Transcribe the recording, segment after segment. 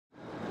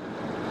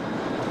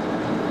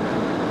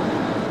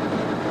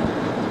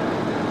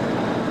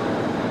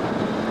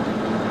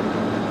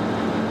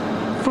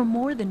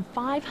than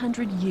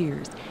 500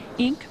 years,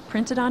 ink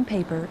printed on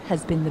paper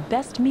has been the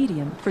best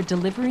medium for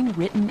delivering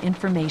written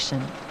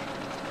information.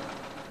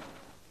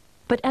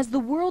 But as the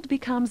world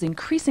becomes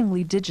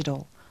increasingly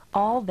digital,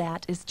 all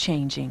that is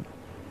changing.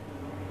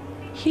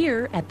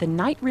 Here at the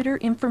Knight Ridder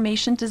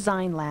Information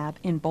Design Lab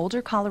in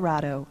Boulder,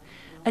 Colorado,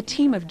 a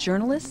team of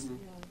journalists,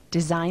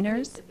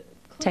 designers,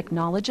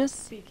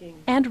 technologists,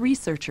 and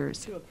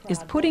researchers is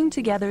putting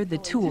together the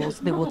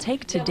tools that will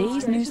take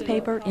today's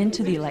newspaper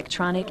into the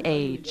electronic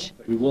age.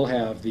 We will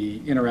have the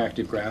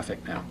interactive graphic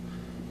now.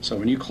 So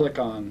when you click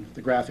on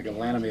the graphic, it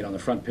will animate on the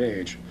front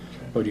page.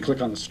 But when you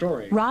click on the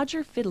story...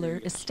 Roджър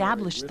Фидлър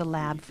established the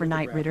lab for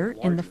Knight Ridder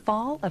in the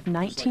fall of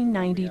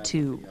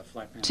 1992.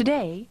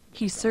 Today,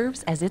 he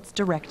serves as its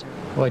director.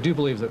 Well, I do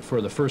believe that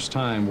for the first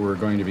time we're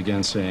going to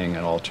begin seeing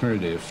an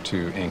alternative to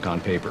ink on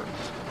paper.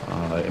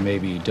 It may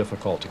be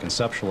difficult to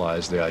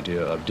conceptualize the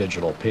idea of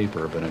digital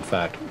paper, but in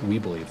fact, we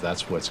believe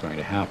that's what's going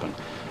to happen.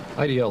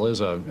 IDL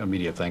is a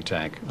media think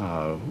tank.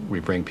 We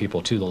bring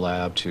people to the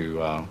lab to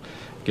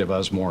give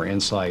us more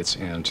insights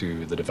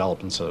into the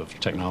developments of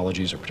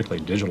technologies, or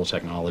particularly digital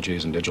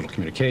technologies and digital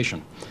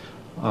communication.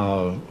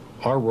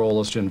 Our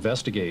role is to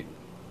investigate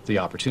the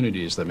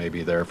opportunities that may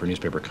be there for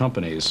newspaper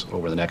companies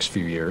over the next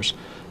few years,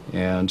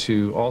 and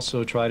to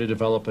also try to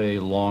develop a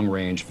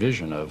long-range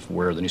vision of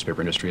where the newspaper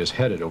industry is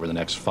headed over the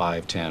next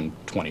 5, 10,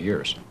 20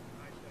 years.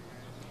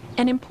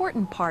 An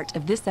important part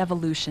of this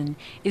evolution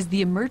is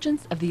the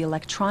emergence of the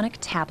electronic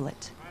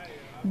tablet.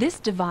 This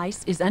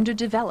device is under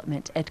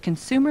development at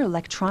consumer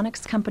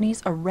electronics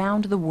companies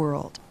around the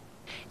world.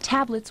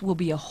 Tablets will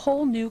be a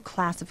whole new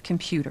class of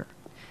computer.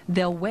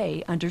 They'll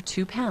weigh under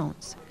 2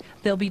 pounds.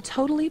 They'll be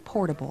totally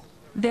portable.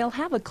 They'll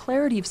have a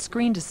clarity of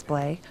screen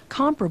display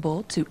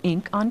comparable to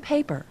ink on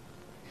paper.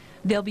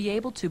 They'll be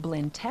able to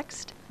blend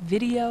text,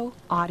 video,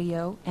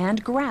 audio,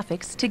 and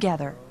graphics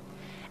together.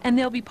 And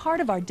they'll be part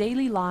of our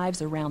daily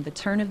lives around the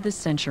turn of the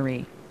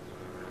century.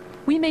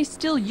 We may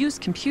still use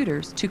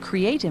computers to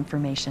create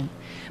information,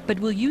 but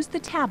we'll use the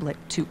tablet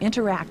to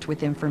interact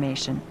with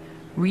information,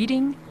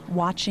 reading,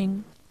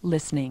 watching,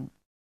 listening.